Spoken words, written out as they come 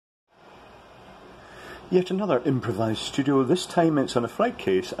Yet another improvised studio. This time it's on a flight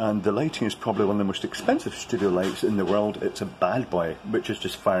case, and the lighting is probably one of the most expensive studio lights in the world. It's a bad boy, which is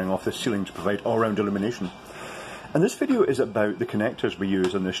just firing off the ceiling to provide all-round illumination. And this video is about the connectors we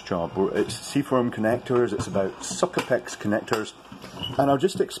use on this job. It's C-form connectors, it's about Socapex connectors, and I'll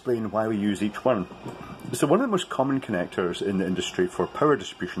just explain why we use each one. So one of the most common connectors in the industry for power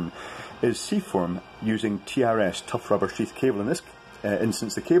distribution is C-form using TRS, tough rubber sheath cable. In this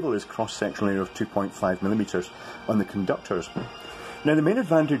instance, the cable is cross-sectional area of 2.5 millimeters on the conductors. Now, the main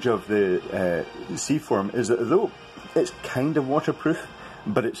advantage of the C-form is that although it's kind of waterproof,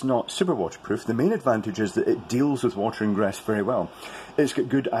 but it's not super waterproof, the main advantage is that it deals with water ingress very well. It's got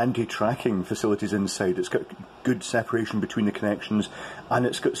good anti-tracking facilities inside, it's got good separation between the connections, and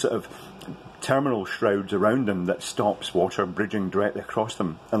it's got sort of terminal shrouds around them that stops water bridging directly across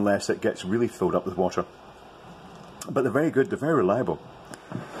them unless it gets really filled up with water. But they're very good, they're very reliable.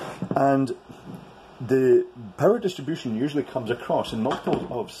 And the power distribution usually comes across in multiples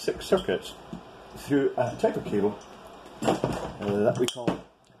of 6 circuits through a type of cable that we call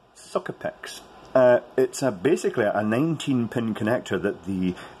Socapex. It's basically a 19-pin connector that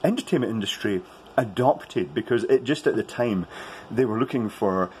the entertainment industry adopted because it just at the time they were looking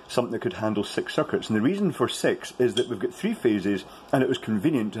for something that could handle 6 circuits, and the reason for 6 is that we've got 3 phases and it was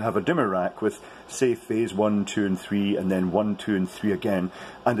convenient to have a dimmer rack with, say, phase 1, 2 and 3 and then 1, 2 and 3 again,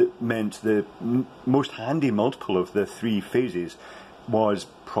 and it meant the most handy multiple of the 3 phases was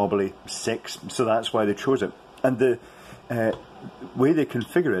probably 6, so that's why they chose it. And the way they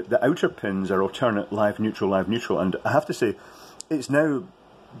configure it, the outer pins are alternate live, neutral, and I have to say, it's now,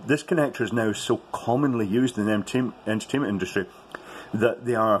 this connector is now so commonly used in the entertainment industry that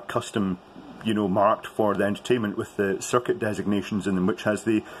they are custom, you know, marked for the entertainment with the circuit designations in them, which has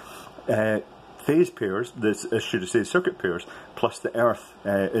the phase pairs, should I say circuit pairs, plus the earth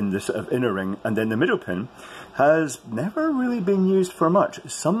in the sort of inner ring, and then the middle pin has never really been used for much.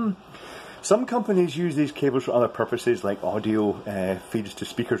 Some companies use these cables for other purposes, like audio feeds to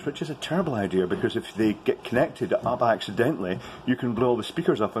speakers, which is a terrible idea because if they get connected up accidentally, you can blow all the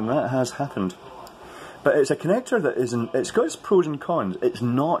speakers up, and that has happened. But it's a connector that it's got its pros and cons. It's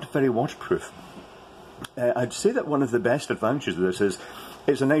not very waterproof. I'd say that one of the best advantages of this is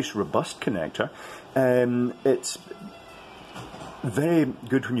it's a nice robust connector. It's very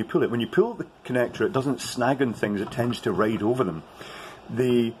good when you pull it. When you pull the connector, it doesn't snag on things, it tends to ride over them.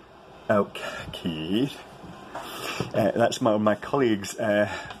 Okay, that's my colleagues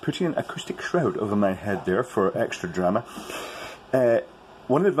putting an acoustic shroud over my head there for extra drama.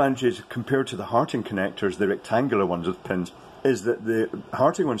 One of the advantages compared to the Harting connectors, the rectangular ones with pins, is that the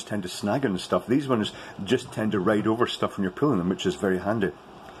Harting ones tend to snag on stuff. These ones just tend to ride over stuff when you're pulling them, which is very handy.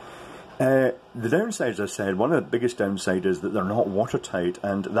 The downside, as I said, one of the biggest downsides is that they're not watertight,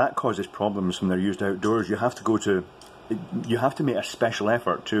 and that causes problems when they're used outdoors. You have to make a special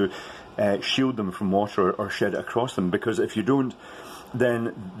effort to shield them from water or shed it across them, because if you don't,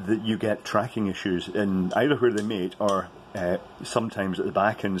 then you get tracking issues in either where they mate or sometimes at the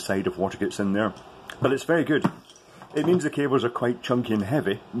back end side if water gets in there. But it's very good. It means the cables are quite chunky and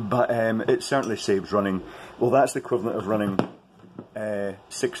heavy, but it certainly saves running. Well, that's the equivalent of running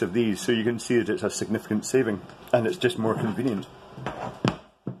 6 of these, so you can see that it's a significant saving, and it's just more convenient.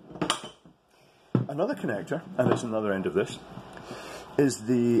 Another connector, and it's another end of this, is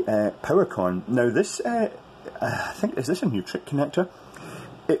the power con. Now this, I think, is this a new trick connector?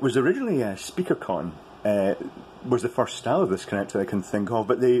 It was originally a speaker con, was the first style of this connector I can think of,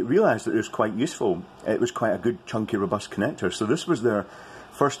 but they realised that it was quite useful. It was quite a good, chunky, robust connector. So this was their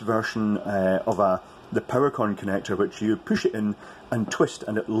first version of the power con connector, which you push it in and twist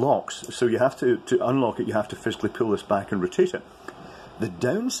and it locks. So you have to unlock it, you have to physically pull this back and rotate it. The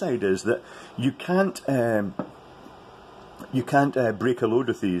downside is that you can't break a load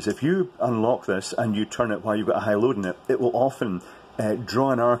with these. If you unlock this and you turn it while you've got a high load in it, it will often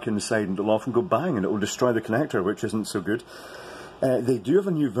draw an arc inside, and it will often go bang and it will destroy the connector, which isn't so good. They do have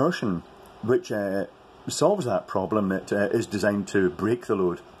a new version which solves that problem. It is designed to break the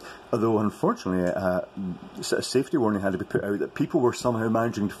load, although unfortunately a safety warning had to be put out that people were somehow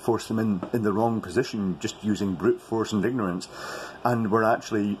managing to force them in the wrong position just using brute force and ignorance, and were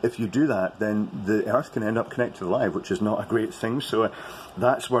actually, if you do that, then the earth can end up connected alive, which is not a great thing, so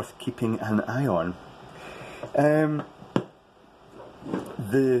that's worth keeping an eye on.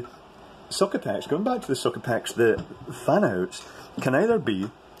 The Socapex, going back to the Socapex, the fan outs can either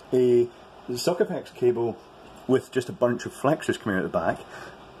be a Socapex cable with just a bunch of flexes coming out the back,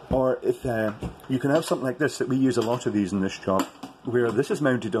 or if you can have something like this, that we use a lot of these in this shop, where this is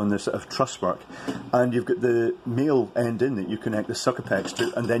mounted on this sort of truss work, and you've got the male end in that you connect the Socapex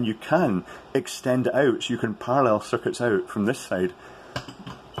to, and then you can extend it out, so you can parallel circuits out from this side,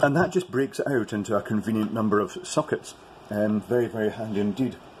 and that just breaks it out into a convenient number of sockets. Very, very handy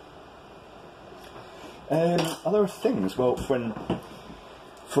indeed. Other things, well,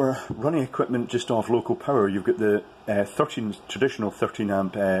 for running equipment just off local power, you've got the traditional 13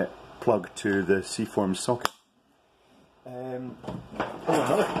 amp plug to the C-form socket.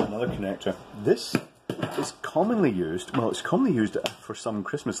 Another connector. This is commonly used, well, it's commonly used for some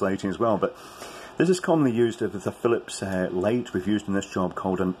Christmas lighting as well, but this is commonly used with a Philips light we've used in this job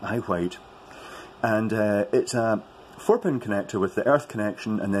called an eye white. And it's a 4-pin connector with the earth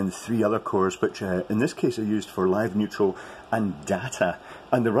connection and then 3 other cores, which in this case are used for live neutral and data.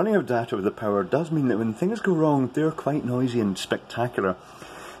 And the running of data with the power does mean that when things go wrong, they're quite noisy and spectacular.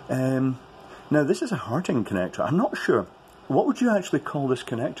 Now this is a Harting connector. I'm not sure. What would you actually call this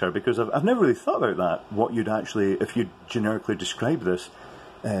connector? Because I've never really thought about that. What you'd actually, if you generically describe this,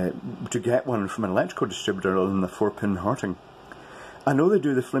 to get one from an electrical distributor other than the 4-pin Harting. I know they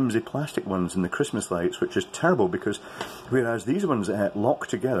do the flimsy plastic ones in the Christmas lights, which is terrible because whereas these ones lock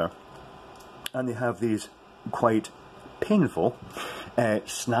together and they have these quite painful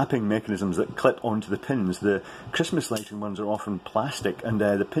snapping mechanisms that clip onto the pins, the Christmas lighting ones are often plastic and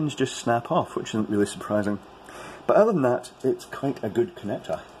the pins just snap off, which isn't really surprising. But other than that, it's quite a good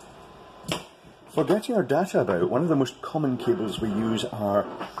connector. For getting our data about, one of the most common cables we use are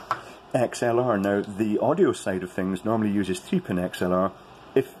XLR. Now, the audio side of things normally uses 3-pin XLR.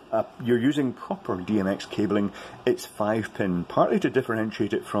 If you're using proper DMX cabling, it's 5-pin, partly to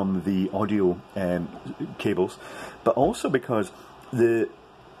differentiate it from the audio cables, but also because the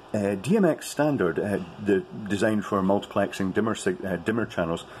DMX standard, designed for multiplexing dimmer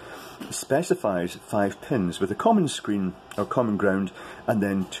channels, specifies 5 pins with a common screen or common ground and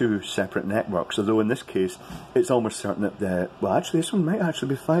then 2 separate networks, although in this case it's almost certain that well, actually this one might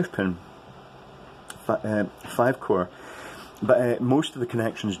actually be 5-pin, 5-core, but most of the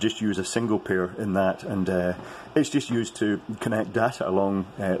connections just use a single pair in that, and it's just used to connect data along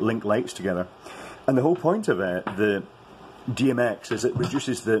link lights together. And the whole point of the DMX is it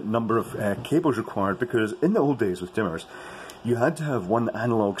reduces the number of cables required, because in the old days with dimmers you had to have one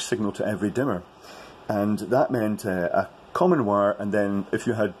analog signal to every dimmer, and that meant a common wire, and then if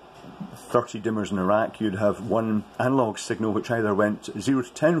you had 30 dimmers in a rack, you'd have one analog signal which either went 0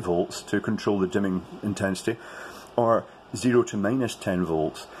 to 10 volts to control the dimming intensity, or 0 to minus 10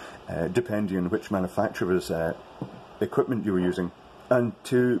 volts, depending on which manufacturer's equipment you were using. And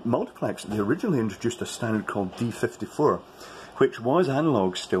to multiplex, they originally introduced a standard called D54, which was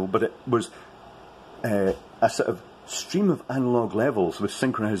analog still, but it was a sort of stream of analog levels with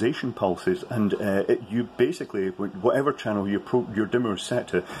synchronization pulses, and you basically, whatever channel your dimmer was set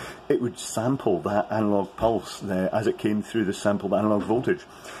to, it would sample that analog pulse as it came through the sampled analog voltage.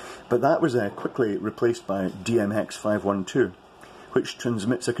 But that was quickly replaced by DMX 512, which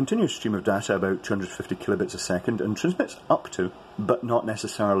transmits a continuous stream of data about 250 kilobits a second, and transmits up to, but not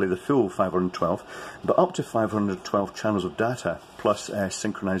necessarily the full 512, but up to 512 channels of data, plus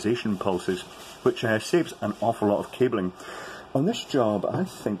synchronization pulses, which saves an awful lot of cabling. On this job, I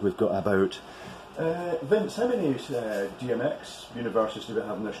think we've got about... Vince, how many DMX universes do we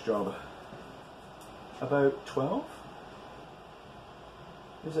have in this job? About 12?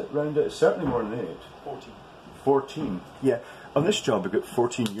 Is it round it? It's certainly more than 8. 14. 14, yeah. On this job we've got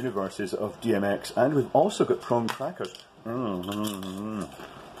 14 universes of DMX, and we've also got prong crackers.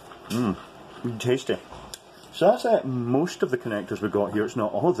 Tasty. So that's most of the connectors we've got here. It's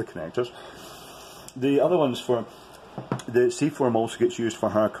not all of the connectors. The other ones for the C-form also gets used for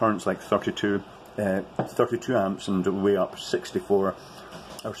higher currents like 32 amps and way up 64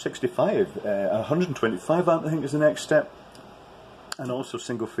 or 65, 125 amp I think is the next step, and also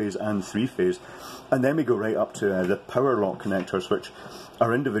single phase and 3-phase. And then we go right up to the power lock connectors, which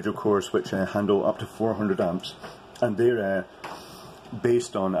are individual cores which handle up to 400 amps, and they're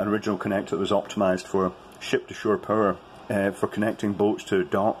based on an original connector that was optimized for ship-to-shore power for connecting boats to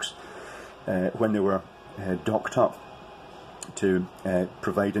docks when they were docked up, to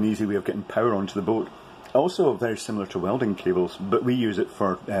provide an easy way of getting power onto the boat. Also very similar to welding cables, but we use it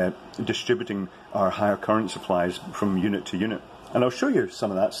for distributing our higher current supplies from unit to unit. And I'll show you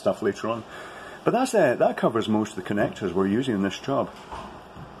some of that stuff later on. But that covers most of the connectors we're using in this job.